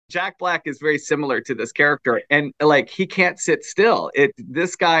Jack Black is very similar to this character, and like he can't sit still.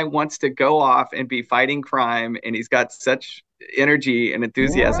 This guy wants to go off and be fighting crime, and he's got such energy and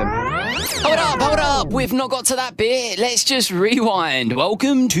enthusiasm. Hold up, we've not got to that bit. Let's just rewind.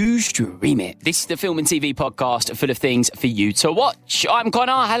 Welcome to Stream It. This is the film and TV podcast full of things for you to watch. I'm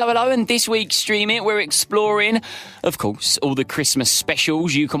Conor, hello, and this week's Stream It, we're exploring, of course, all the Christmas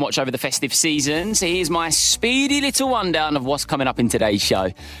specials you can watch over the festive seasons. Here's my speedy little rundown of what's coming up in today's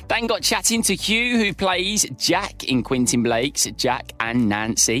show. Dan got chatting to Hugh, who plays Jack in Quentin Blake's Jack and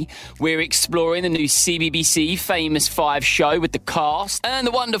Nancy. We're exploring the new CBBC Famous Five show with the cast, and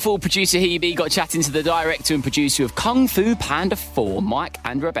the wonderful producer Hebe got chatting to the director and producer of Kung Fu Panda 4, Mike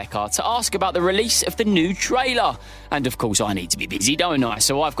and Rebecca, to ask about the release of the new trailer. And of course I need to be busy, don't I?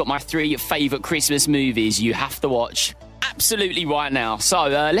 So I've got my 3 favourite Christmas movies you have to watch absolutely right now. So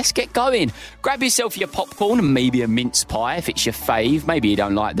let's get going. Grab yourself your popcorn and maybe a mince pie if it's your fave. Maybe you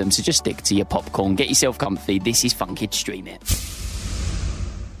don't like them, so just stick to your popcorn. Get yourself comfy. This is Funkid Stream It.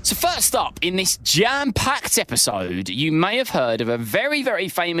 So first up, in this jam-packed episode, you may have heard of a very, very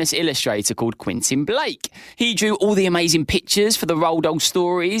famous illustrator called Quentin Blake. He drew all the amazing pictures for the Roald Dahl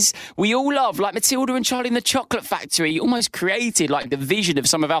stories we all love, like Matilda and Charlie and the Chocolate Factory. He almost created like the vision of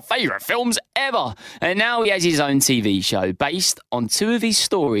some of our favourite films ever. And now he has his own TV show based on 2 of his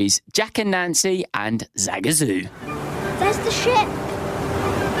stories, Jack and Nancy and Zagazoo. There's the ship.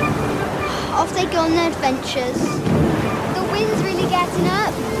 Off they go on their adventures. The wind's really getting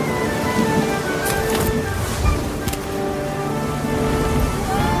up.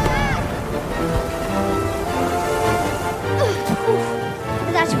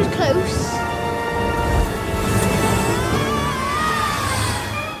 That was close.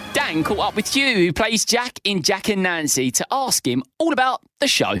 Dan caught up with Hugh, who plays Jack in Jack and Nancy, to ask him all about the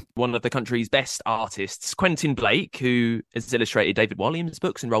show. One of the country's best artists, Quentin Blake, who has illustrated David Walliams'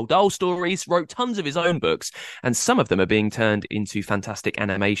 books and Roald Dahl stories, wrote tons of his own books, and some of them are being turned into fantastic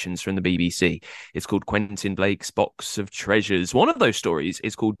animations from the BBC. It's called Quentin Blake's Box of Treasures. One of those stories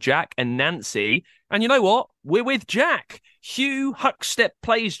is called Jack and Nancy. And you know what? We're with Jack. Hugh Huckstep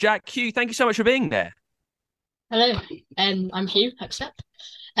plays Jack. Hugh, thank you so much for being there. Hello, I'm Hugh Huckstep.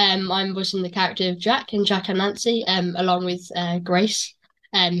 I'm voicing the character of Jack in Jack and Nancy, along with Grace,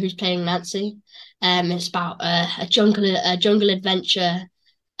 who's playing Nancy. It's about a jungle adventure,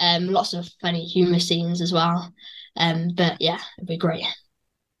 lots of funny humour scenes as well. But yeah, it'd be great.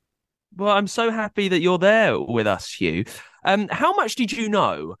 Well, I'm so happy that you're there with us, Hugh. How much did you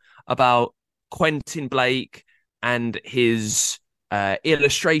know about Quentin Blake and his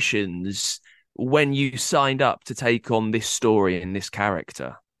illustrations when you signed up to take on this story and this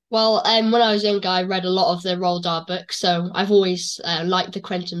character? Well, when I was younger, I read a lot of the Roald Dahl books, so I've always liked the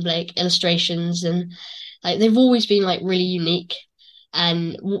Quentin Blake illustrations, and like they've always been like really unique.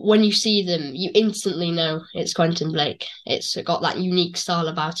 And when you see them, you instantly know it's Quentin Blake. It's got that unique style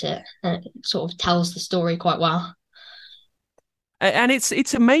about it, and it sort of tells the story quite well. And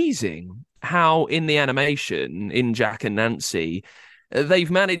it's amazing how in the animation in Jack and Nancy,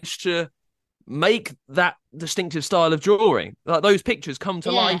 they've managed to make that distinctive style of drawing. Like those pictures come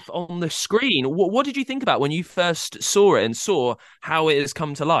to life on the screen. What did you think about when you first saw it and saw how it has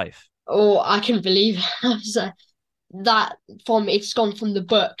come to life? Oh, I couldn't believe it. It's gone from the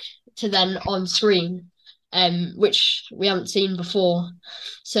book to then on screen, which we haven't seen before.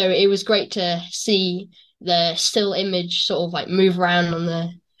 So it was great to see the still image sort of like move around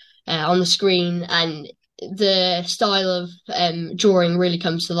on the screen, and the style of drawing really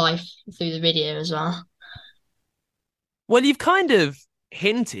comes to life through the video as well. Well, you've kind of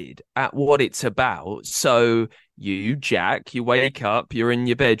hinted at what it's about. So you, Jack, you wake up, you're in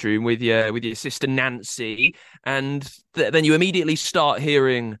your bedroom with your sister Nancy, and then you immediately start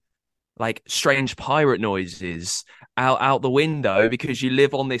hearing like strange pirate noises out the window because you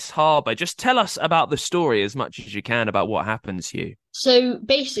live on this harbour. Just tell us about the story as much as you can about what happens here. So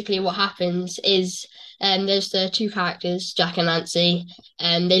basically what happens is there's the 2 characters, Jack and Nancy,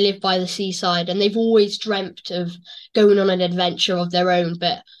 and they live by the seaside, and they've always dreamt of going on an adventure of their own,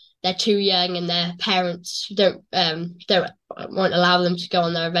 but they're too young and their parents won't allow them to go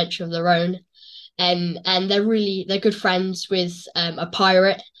on their adventure of their own. And they're good friends with a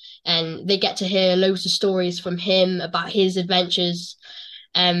pirate, and they get to hear loads of stories from him about his adventures.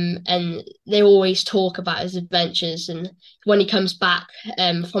 And they always talk about his adventures, and when he comes back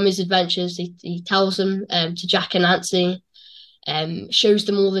from his adventures, he tells them to Jack and Nancy, shows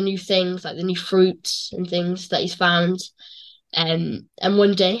them all the new things, like the new fruits and things that he's found. And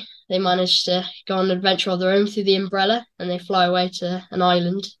one day they manage to go on an adventure of their own through the umbrella, and they fly away to an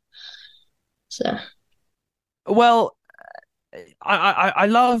island. So, well, I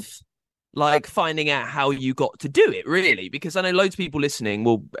love like finding out how you got to do it, really, because I know loads of people listening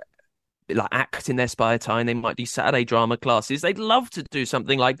will like act in their spare time. They might do Saturday drama classes. They'd love to do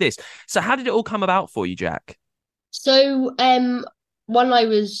something like this. So how did it all come about for you, Jack? So, when I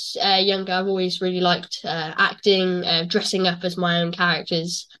was younger, I've always really liked acting, dressing up as my own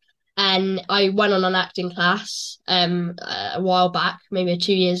characters. And I went on an acting class a while back, maybe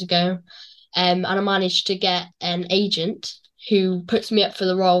 2 years ago. And I managed to get an agent who puts me up for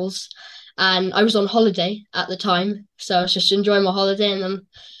the roles. And I was on holiday at the time, so I was just enjoying my holiday, and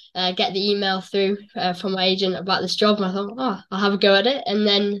then get the email through from my agent about this job, and I thought, oh, I'll have a go at it, and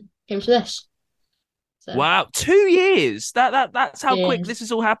then came to this. So Wow, 2 years. That's how quick yeah, this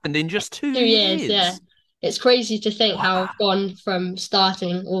has all happened in just two 2 years, yeah. years. It's crazy to think how Wow. I've gone from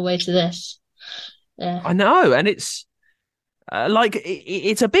starting all the way to this. Yeah. I know, and it's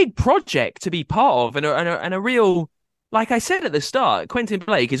it's a big project to be part of, and a real, like I said at the start, Quentin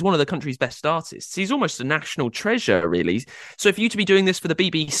Blake is one of the country's best artists. He's almost a national treasure, really. So for you to be doing this for the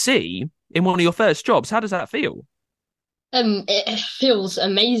BBC in one of your first jobs, how does that feel? It feels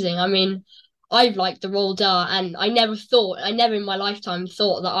amazing. I mean, I've liked the Roald Dahl, and I never in my lifetime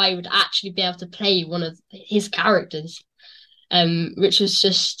thought that I would actually be able to play one of his characters. Which was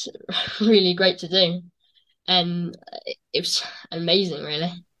just really great to do, and it was amazing,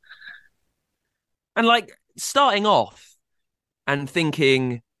 really. And like starting off and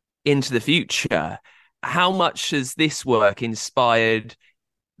thinking into the future, how much has this work inspired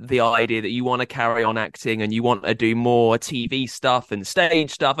the idea that you want to carry on acting and you want to do more TV stuff and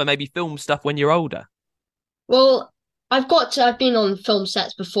stage stuff and maybe film stuff when you're older? Well, I've been on film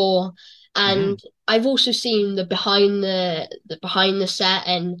sets before, and Mm. I've also seen the behind the set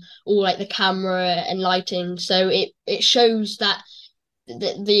and all like the camera and lighting. So it shows that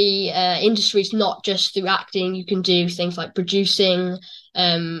the industry is not just through acting. You can do things like producing,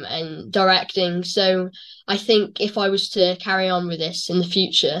 and directing. So I think if I was to carry on with this in the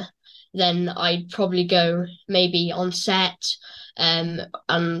future, then I'd probably go maybe on set, and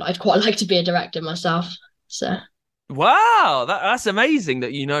I'd quite like to be a director myself. So. Wow, that's amazing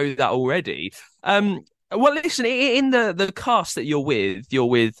that you know that already. Well, listen, in the cast that you're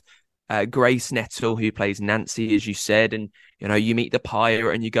with Grace Nettle, who plays Nancy, as you said, and you meet the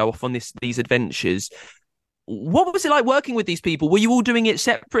pirate and you go off on these adventures. What was it like working with these people? Were you all doing it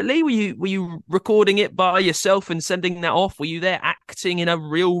separately? Were you recording it by yourself and sending that off? Were you there acting in a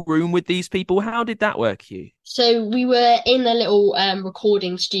real room with these people? How did that work for you? So we were in a little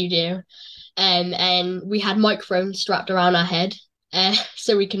recording studio, and we had microphones strapped around our head,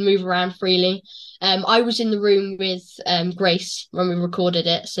 so we can move around freely. I was in the room with Grace when we recorded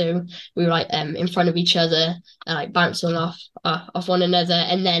it, so we were like in front of each other and like bouncing off one another.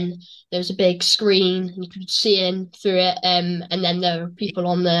 And then there was a big screen, and you could see in through it. And then there were people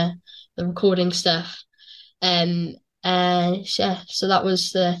on the recording stuff. Um, yeah, so that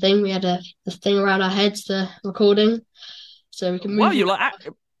was the thing. We had the thing around our heads, the recording, so we can Wow, move. you're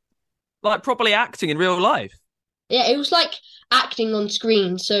like properly acting in real life. Yeah, it was like acting on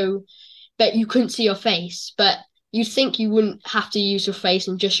screen, so but you couldn't see your face, but you'd think you wouldn't have to use your face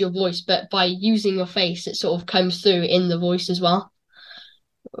and just your voice, but by using your face, it sort of comes through in the voice as well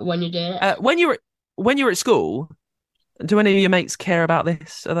when you're doing it. When you're at school, do any of your mates care about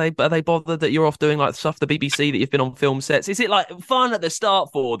this? Are they bothered that you're off doing like stuff the BBC, that you've been on film sets? Is it like fun at the start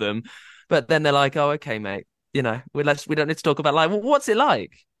for them, but then they're like, oh, okay, mate, we don't need to talk about like what's it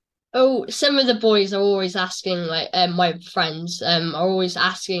like? Oh, some of the boys are always asking, like my friends are always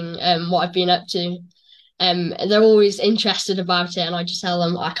asking what I've been up to. They're always interested about it, and I just tell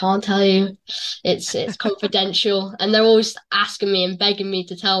them I can't tell you. It's confidential, and they're always asking me and begging me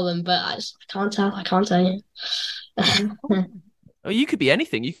to tell them, but I can't tell you. Oh, you could be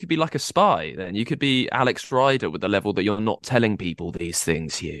anything. You could be like a spy. Then you could be Alex Rider with the level that you're not telling people these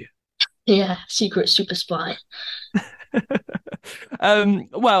things. Hugh. Yeah, secret super spy.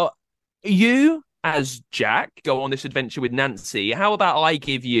 Well, you as Jack go on this adventure with Nancy. How about I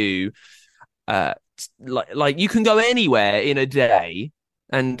give you like you can go anywhere in a day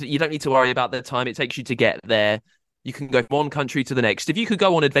and you don't need to worry about the time it takes you to get there. You can go from one country to the next. If you could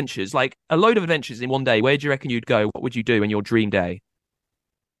go on adventures, like a load of adventures in one day, where do you reckon you'd go? What would you do in your dream day?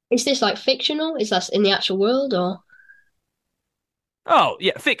 Is this like fictional? Is that in the actual world or? Oh,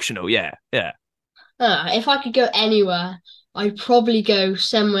 yeah, fictional. Yeah, yeah. If I could go anywhere, I'd probably go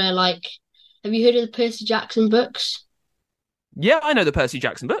somewhere like. Have you heard of the Percy Jackson books? Yeah, I know the Percy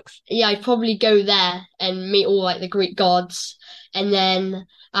Jackson books. Yeah, I'd probably go there and meet all like the Greek gods, and then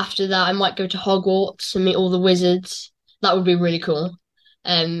after that, I might go to Hogwarts and meet all the wizards. That would be really cool.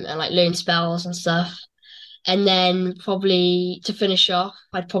 And like learn spells and stuff. And then probably to finish off,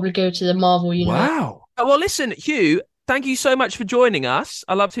 I'd probably go to the Marvel universe. Wow. Well, listen, Hugh, thank you so much for joining us.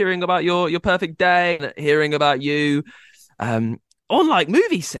 I loved hearing about your perfect day and hearing about you on like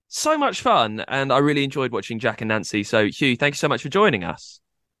movie sets. So much fun. And I really enjoyed watching Jack and Nancy. So, Hugh, thank you so much for joining us.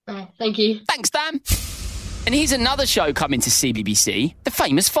 Thank you. Thanks, Dan. And here's another show coming to CBBC, The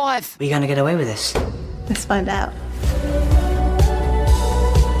Famous Five. Are you going to get away with this? Let's find out.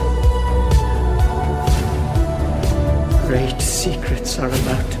 Great secrets are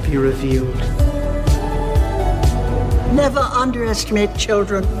about to be revealed. Never underestimate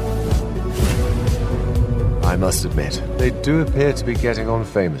children. I must admit, they do appear to be getting on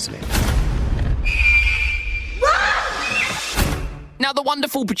famously. Now, the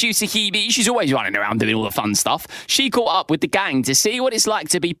wonderful producer Hebe, she's always running around doing all the fun stuff. She caught up with the gang to see what it's like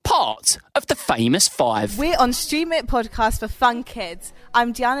to be part of the Famous Five. We're on Stream It podcast for fun kids.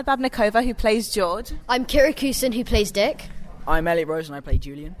 I'm Diana Babnikova, who plays George. I'm Kira Kusin, who plays Dick. I'm Elliot Rose and I play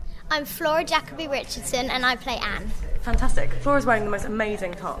Julian. I'm Flora Jacoby Richardson, and I play Anne. Fantastic. Flora's wearing the most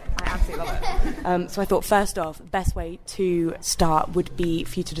amazing top. I absolutely love it. So I thought, first off, best way to start would be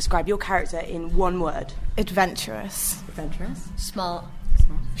for you to describe your character in one word. Adventurous. Adventurous. Smart.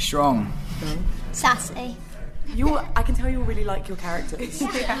 Strong. Sassy. I can tell you really like your characters.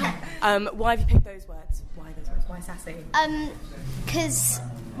 Why have you picked those words? Why those words? Why sassy? Because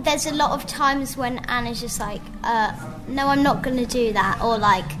there's a lot of times when Anne is just like, no, I'm not going to do that, or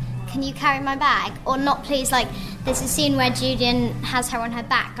like, can you carry my bag? Or not, please. Like, there's a scene where Julian has her on her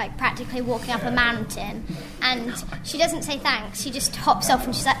back, like practically walking up a mountain, and she doesn't say thanks. She just hops off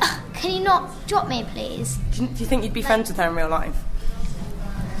and she's like, oh, can you not drop me, please? Do you think you'd be friends with her in real life?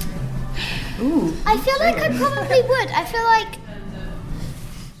 Ooh. I feel like I probably would. I feel like,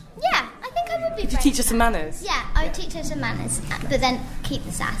 yeah, I think I would be. Could you teach her some manners? Yeah, I would teach her some manners, but then keep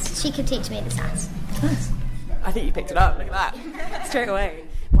the sass. She could teach me the sass. Nice. I think you picked it up. Look at that. Straight away.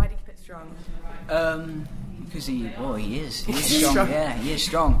 Why did you pick strong? Because he is. He's strong. Yeah, he is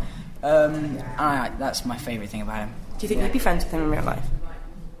strong. That's my favourite thing about him. Do you think you'd be friends with him in real life?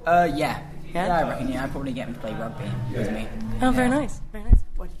 Yeah. Yeah, I reckon, I'd probably get him to play rugby with me. Oh, very nice. Very nice.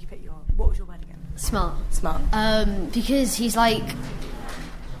 Why did you pick what was your word again? Smart. Smart. Because he's like,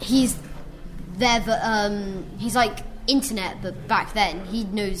 he's there, but he's like internet, but back then he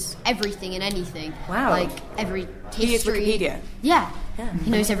knows everything and anything. Wow. Like every history. He is Wikipedia. Yeah. He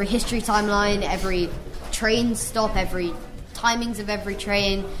knows every history timeline, every train stop, every timings of every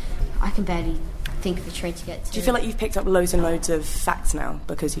train. I can barely think of a train to get to. Do you feel like you've picked up loads and loads of facts now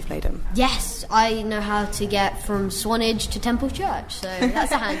because you've played him? Yes, I know how to get from Swanage to Temple Church, so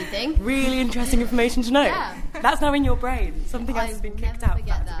that's a handy thing. Really interesting information to know. Yeah. That's now in your brain. Something else has been kicked out for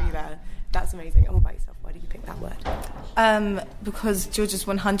that to be there. That's amazing. And what about yourself? Why did you pick that word? Because George is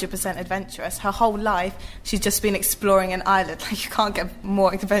 100% adventurous. Her whole life, she's just been exploring an island. Like, you can't get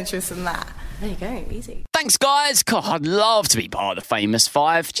more adventurous than that. There you go. Easy. Thanks, guys. God, I'd love to be part of the Famous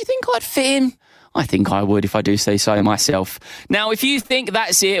Five. Do you think I'd fit in? I think I would, if I do say so myself. Now, if you think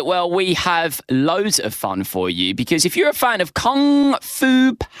that's it, well, we have loads of fun for you, because if you're a fan of Kung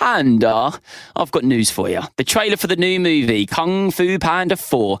Fu Panda, I've got news for you. The trailer for the new movie, Kung Fu Panda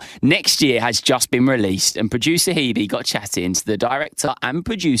 4, next year has just been released, and producer Hebe got chatting to the director and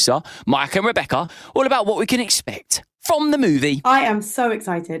producer, Mike and Rebecca, all about what we can expect from the movie. I am so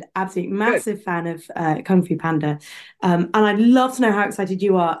excited. Absolutely massive fan of Kung Fu Panda. And I'd love to know how excited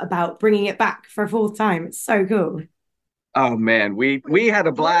you are about bringing it back for a fourth time. It's so cool. Oh, man, we had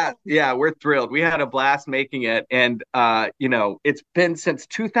a blast. Yeah, we're thrilled. We had a blast making it. And, it's been since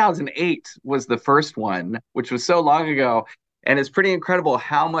 2008 was the first one, which was so long ago. And it's pretty incredible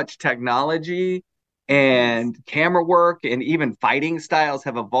how much technology and camera work and even fighting styles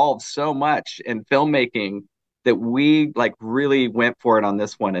have evolved so much in filmmaking, that we really went for it on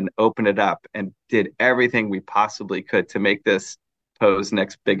this one and opened it up and did everything we possibly could to make this Poe's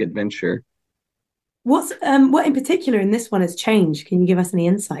next big adventure. What in particular in this one has changed? Can you give us any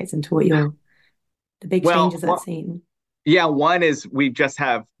insights into what the big changes I've seen? Yeah, one is we just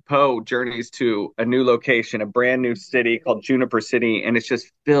have Poe journeys to a new location, a brand new city called Juniper City, and it's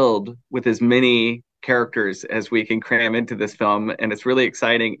just filled with as many characters as we can cram into this film, and it's really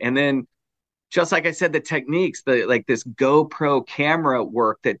exciting. And then, just like I said, the techniques, this GoPro camera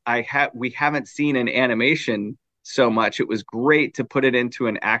work that we haven't seen in animation so much. It was great to put it into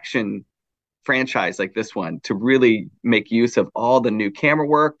an action franchise like this one, to really make use of all the new camera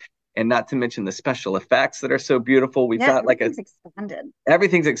work, and not to mention the special effects that are so beautiful. We've got expanded.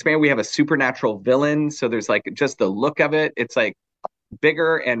 Everything's expanded. We have a supernatural villain, so there's just the look of it. It's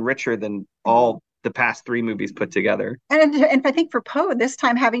bigger and richer than all the past three movies put together. And I think for Poe, this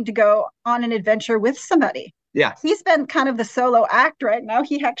time having to go on an adventure with somebody. Yeah. He's been kind of the solo act right now.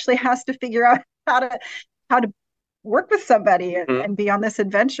 He actually has to figure out how to work with somebody and be on this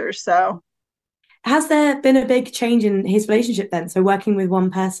adventure. So has there been a big change in his relationship then? So working with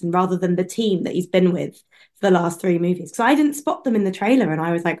one person rather than the team that he's been with for the last three movies? Because I didn't spot them in the trailer and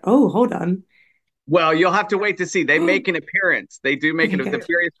I was like, oh, hold on. Well, you'll have to wait to see. They make an appearance. They do make the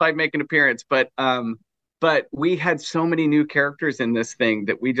Furious Five make an appearance, but we had so many new characters in this thing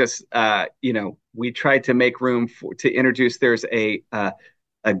that we just we tried to make room to introduce. There's a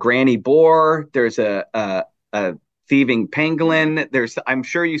granny boar. There's a thieving pangolin. I'm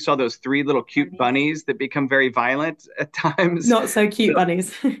sure you saw those three little cute bunnies that become very violent at times. Not so cute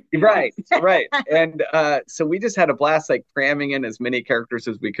bunnies. Right. And so we just had a blast, like cramming in as many characters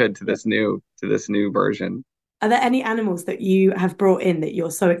as we could to this new version. Are there any animals that you have brought in that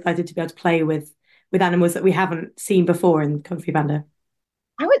you're so excited to be able to play with animals that we haven't seen before in Kung Fu Panda?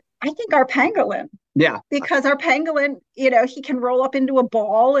 I think our pangolin. Yeah. Because our pangolin, he can roll up into a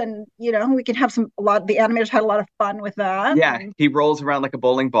ball and, we can have the animators had a lot of fun with that. Yeah. He rolls around like a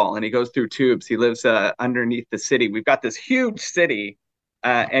bowling ball and he goes through tubes. He lives underneath the city. We've got this huge city.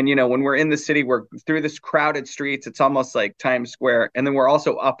 And, when we're in the city, we're through this crowded streets. It's almost like Times Square. And then we're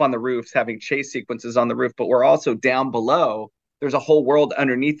also up on the roofs having chase sequences on the roof, but we're also down below. There's a whole world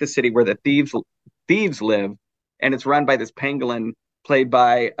underneath the city where the thieves live. And it's run by this pangolin played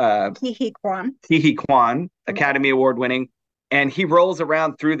by Ke Kwan, Academy Award winning, and he rolls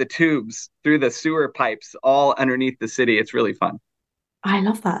around through the tubes, through the sewer pipes, all underneath the city. It's really fun. I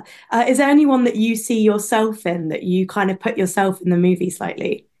love that. Is there anyone that you see yourself in, that you kind of put yourself in the movie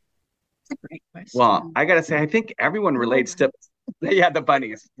slightly? That's a great question. Well, I gotta say, I think everyone relates to the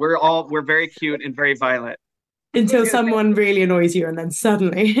bunnies. We're very cute and very violent. Until someone really annoys you and then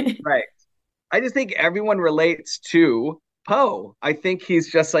suddenly. Right. I just think everyone relates to Poe. I think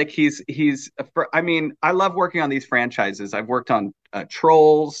he's just like I love working on these franchises. I've worked on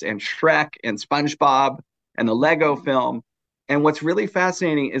Trolls and Shrek and SpongeBob and the Lego film. And what's really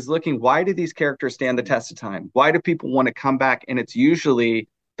fascinating is looking, why do these characters stand the test of time? Why do people want to come back? And it's usually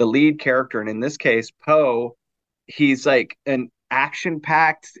the lead character. And in this case, Poe, he's like an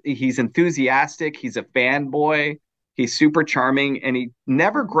action-packed, he's enthusiastic, he's a fanboy. He's super charming and he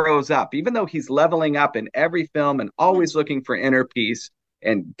never grows up, even though he's leveling up in every film and always looking for inner peace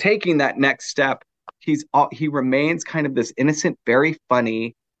and taking that next step. He remains kind of this innocent, very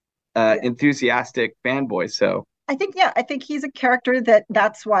funny, enthusiastic fanboy. So I think he's a character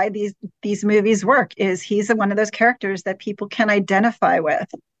that's why these movies work. Is he's one of those characters that people can identify with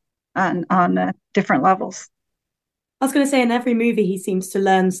on different levels. I was going to say, in every movie, he seems to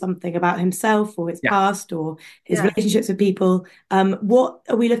learn something about himself or his past or his relationships with people. What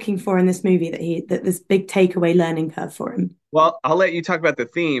are we looking for in this movie that this big takeaway learning curve for him? Well, I'll let you talk about the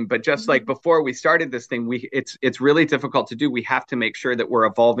theme, but just like before we started this thing, it's really difficult to do. We have to make sure that we're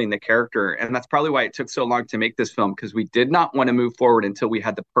evolving the character. And that's probably why it took so long to make this film, because we did not want to move forward until we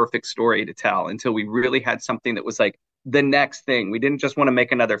had the perfect story to tell, until we really had something that was like the next thing. We didn't just want to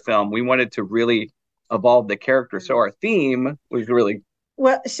make another film. We wanted to really evolve the character. So our theme was really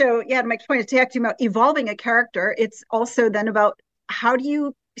to my point is talking about evolving a character. It's also then about how do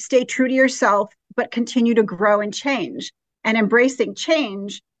you stay true to yourself but continue to grow and change. And embracing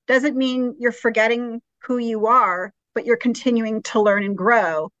change doesn't mean you're forgetting who you are, but you're continuing to learn and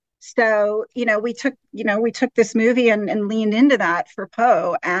grow. So we took this movie and leaned into that for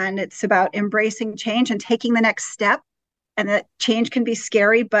Poe, and it's about embracing change and taking the next step. And that change can be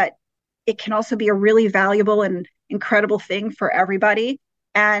scary, but it can also be a really valuable and incredible thing for everybody.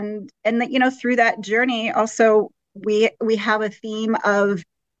 And that, through that journey, also we have a theme of,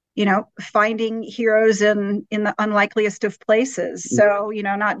 finding heroes in the unlikeliest of places. So,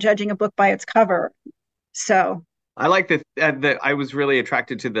 not judging a book by its cover. So I like that I was really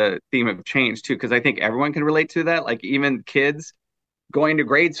attracted to the theme of change too, because I think everyone can relate to that. Like even kids going to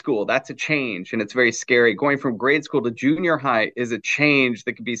grade school, that's a change and it's very scary. Going from grade school to junior high is a change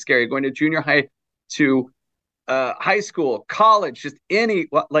that can be scary. Going to junior high to high school, college, just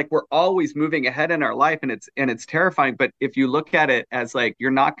we're always moving ahead in our life, and it's terrifying. But if you look at it as like,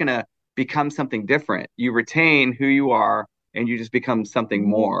 you're not going to become something different, you retain who you are and you just become something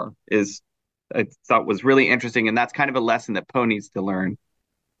more, I thought was really interesting. And that's kind of a lesson that Poe needs to learn.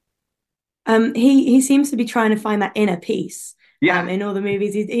 He seems to be trying to find that inner peace. Yeah. In all the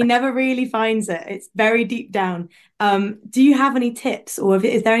movies, he never really finds it. It's very deep down. Do you have any tips, or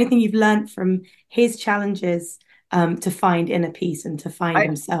is there anything you've learned from his challenges to find inner peace and to find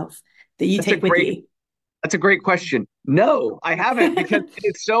himself that you take with you? That's a great question. No, I haven't, because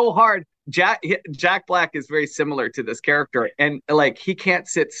it's so hard. Jack Black is very similar to this character, and like he can't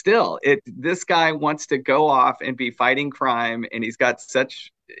sit still. This guy wants to go off and be fighting crime, and he's got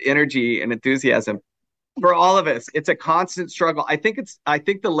such energy and enthusiasm for all of us. It's a constant struggle. I think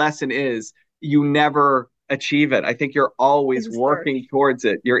the lesson is you never achieve it. I think you're always working towards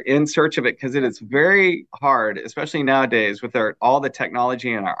it. You're in search of it because it is very hard, especially nowadays with all the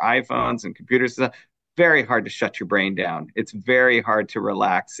technology and our iPhones and computers. Very hard to shut your brain down. It's very hard to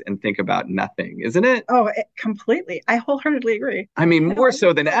relax and think about nothing, isn't it? Oh, completely. I wholeheartedly agree. I mean, more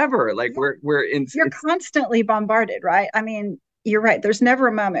so than ever. Like we're in. You're constantly bombarded, right? I mean, you're right. There's never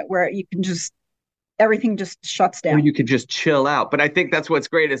a moment where you can everything just shuts down. Or you could just chill out. But I think that's what's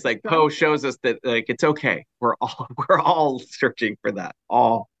great is like Poe shows us that like it's okay. We're all searching for that.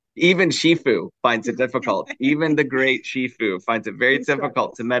 Even Shifu finds it difficult. Even the great Shifu finds it very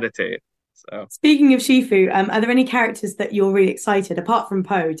difficult to meditate. So, speaking of Shifu, are there any characters that you're really excited, apart from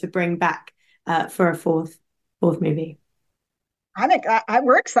Poe, to bring back for a fourth movie? I think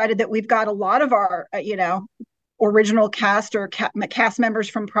we're excited that we've got a lot of our, original cast or cast members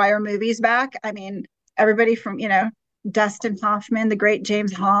from prior movies back. I mean, everybody from, Dustin Hoffman, the great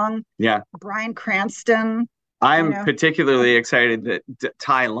James Hong, Bryan Cranston. I'm particularly excited that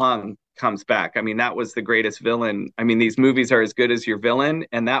Tai Lung comes back. I mean, that was the greatest villain. I mean, these movies are as good as your villain,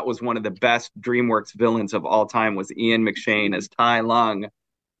 and that was one of the best DreamWorks villains of all time was Ian McShane as Tai Lung.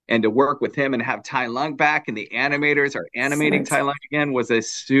 And to work with him and have Tai Lung back and the animators are animating Tai Lung again was a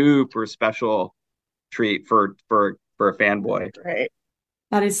super special treat for a fanboy. Right.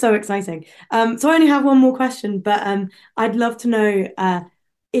 That is so exciting. So I only have one more question, but I'd love to know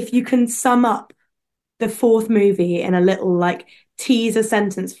if you can sum up the fourth movie in a little like teaser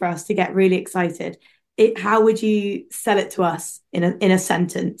sentence for us to get really excited. How would you sell it to us in a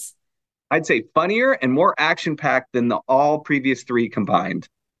sentence? I'd say funnier and more action-packed than the all previous three combined.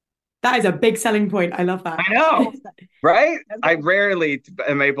 That is a big selling point. I love that. I know, right? I rarely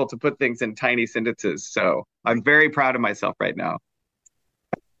am able to put things in tiny sentences, so I'm very proud of myself right now.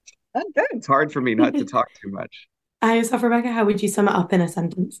 It's hard for me not to talk too much. Yourself, Rebecca, how would you sum it up in a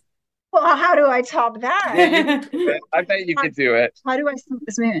sentence? Well, how do I top that? I bet you could do it. How do I sum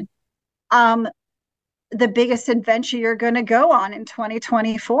this in? The biggest adventure you're going to go on in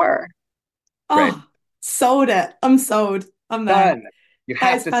 2024. Oh, right. Sold it. I'm sold. I'm there. Done.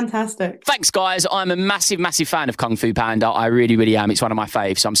 That is fantastic. Thanks, guys. I'm a massive, massive fan of Kung Fu Panda. I really, really am. It's one of my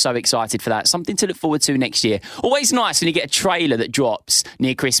faves, so I'm so excited for that. Something to look forward to next year. Always nice when you get a trailer that drops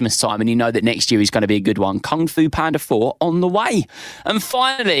near Christmas time and you know that next year is going to be a good one. Kung Fu Panda 4 on the way. And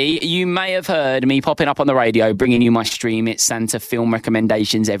finally, you may have heard me popping up on the radio, bringing you my Stream It Santa film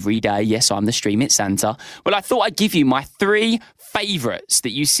recommendations every day. Yes, I'm the Stream It Santa. Well, I thought I'd give you my 3 favourites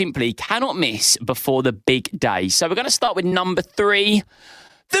that you simply cannot miss before the big day. So we're going to start with number 3.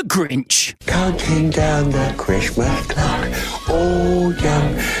 The Grinch. Counting down the Christmas clock. Oh,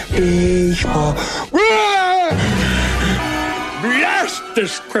 young baseball. Blast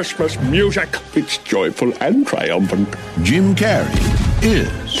this Christmas music. It's joyful and triumphant. Jim Carrey is...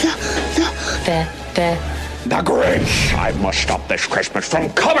 The Grinch. I must stop this Christmas from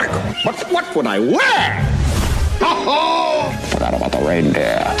coming. But what would I wear? Oh, forgot about the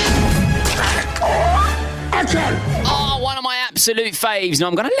reindeer. Action! One of my absolute faves. Now,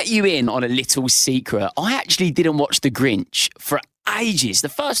 I'm going to let you in on a little secret. I actually didn't watch The Grinch for ages. The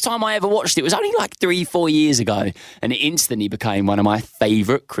first time I ever watched it was only like 3-4 years ago, and it instantly became one of my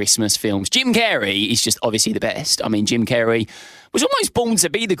favourite Christmas films. Jim Carrey is just obviously the best. I mean, Jim Carrey was almost born to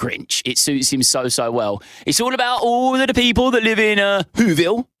be the Grinch. It suits him so, so well. It's all about all of the people that live in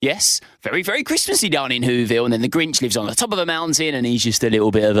Whoville. Yes, very, very Christmassy down in Whoville. And then the Grinch lives on the top of a mountain and he's just a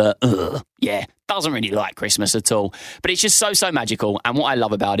little bit of a, doesn't really like Christmas at all. But it's just so, so magical. And what I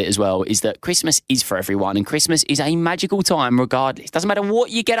love about it as well is that Christmas is for everyone and Christmas is a magical time regardless. Doesn't matter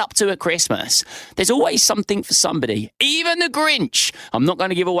what you get up to at Christmas. There's always something for somebody. Even the Grinch. I'm not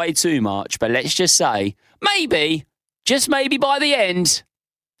going to give away too much, but let's just say maybe... just maybe by the end,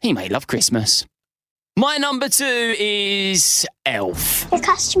 he may love Christmas. My number 2 is Elf. Your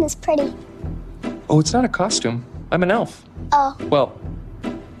costume is pretty. Oh, it's not a costume. I'm an elf. Oh. Well,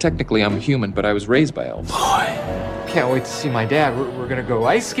 technically I'm a human, but I was raised by elves. Boy, can't wait to see my dad. We're going to go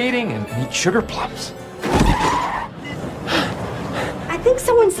ice skating and eat sugar plums. I think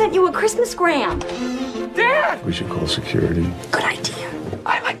someone sent you a Christmasgram. Dad! We should call security. Good idea.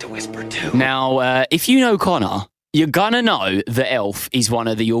 I like to whisper too. Now, if you know Conor, you're gonna know that Elf is one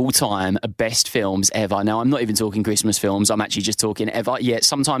of the all-time best films ever. Now, I'm not even talking Christmas films. I'm actually just talking ever. Yeah,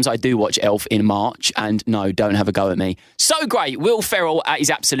 sometimes I do watch Elf in March, and no, don't have a go at me. So great. Will Ferrell at his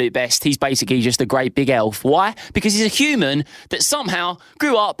absolute best. He's basically just a great big elf. Why? Because he's a human that somehow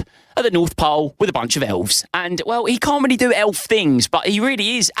grew up at the North Pole with a bunch of elves. And, well, he can't really do elf things, but he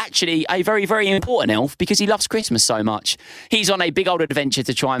really is actually a very, very important elf because he loves Christmas so much. He's on a big old adventure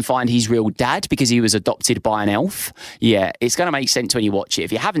to try and find his real dad because he was adopted by an elf. Yeah, it's going to make sense when you watch it.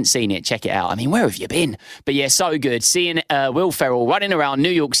 If you haven't seen it, check it out. I mean, where have you been? But yeah, so good. Seeing Will Ferrell running around New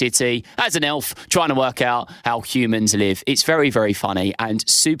York City as an elf trying to work out how humans live. It's very, very funny and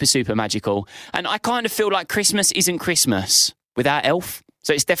super, super magical. And I kind of feel like Christmas isn't Christmas without Elf.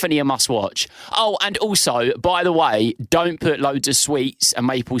 So it's definitely a must watch. Oh, and also, by the way, don't put loads of sweets and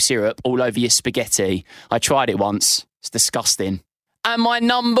maple syrup all over your spaghetti. I tried it once. It's disgusting. And my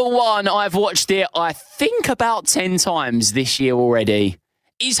number one, I've watched it, I think, about 10 times this year already,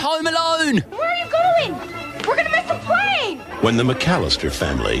 is Home Alone. Where are you going? We're going to miss the plane. When the McAllister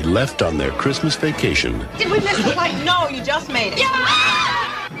family left on their Christmas vacation, Did we miss the plane? No, you just made it. Yeah!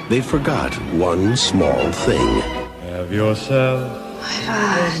 they forgot one small thing. Have yourself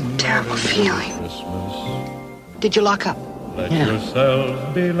I've a terrible feeling. Did you lock up? Let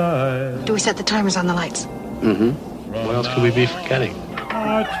yourself be light. Do we set the timers on the lights? Mm-hmm. What else could we be forgetting?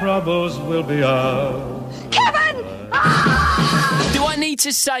 Our troubles will be ours. Kevin! Do I need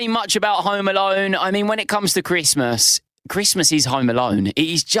to say much about Home Alone? I mean, when it comes to Christmas is Home Alone. It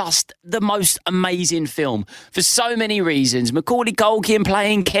is just the most amazing film for so many reasons. Macaulay Culkin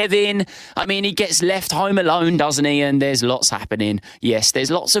playing Kevin. I mean, he gets left home alone, doesn't he? And there's lots happening. Yes, there's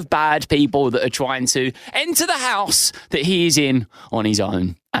lots of bad people that are trying to enter the house that he is in on his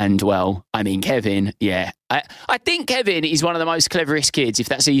own. And, well, I mean, Kevin, yeah. I think Kevin is one of the most cleverest kids, if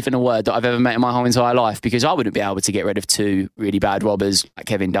that's even a word, that I've ever met in my whole entire life, because I wouldn't be able to get rid of two really bad robbers like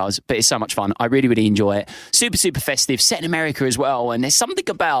Kevin does. But it's so much fun. I really, really enjoy it. Super, super festive. Set in America as well. And there's something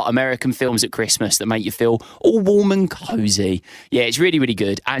about American films at Christmas that make you feel all warm and cozy. Yeah, it's really, really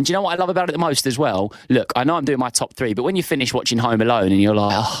good. And do you know what I love about it the most as well? Look, I know I'm doing my top 3, but when you finish watching Home Alone and you're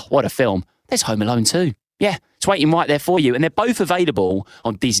like, oh, what a film, there's Home Alone 2. Yeah, it's waiting right there for you. And they're both available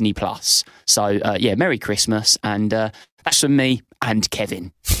on Disney+. So, yeah, Merry Christmas. And that's from me and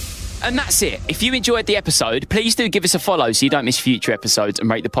Kevin. And that's it. If you enjoyed the episode, please do give us a follow so you don't miss future episodes and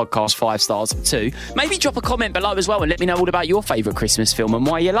rate the podcast 5 stars too. Maybe drop a comment below as well and let me know all about your favourite Christmas film and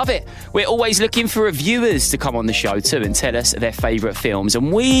why you love it. We're always looking for reviewers to come on the show too and tell us their favourite films.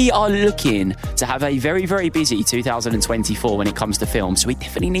 And we are looking to have a very, very busy 2024 when it comes to films. So we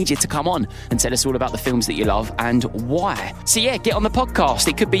definitely need you to come on and tell us all about the films that you love and why. So yeah, get on the podcast.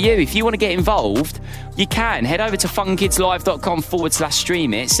 It could be you. If you want to get involved, you can. Head over to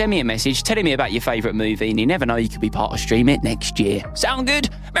funkidslive.com/stream it. Send me a message telling me about your favourite movie, and you never know, you could be part of Stream It next year. Sound good?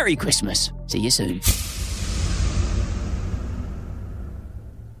 Merry Christmas. See you soon.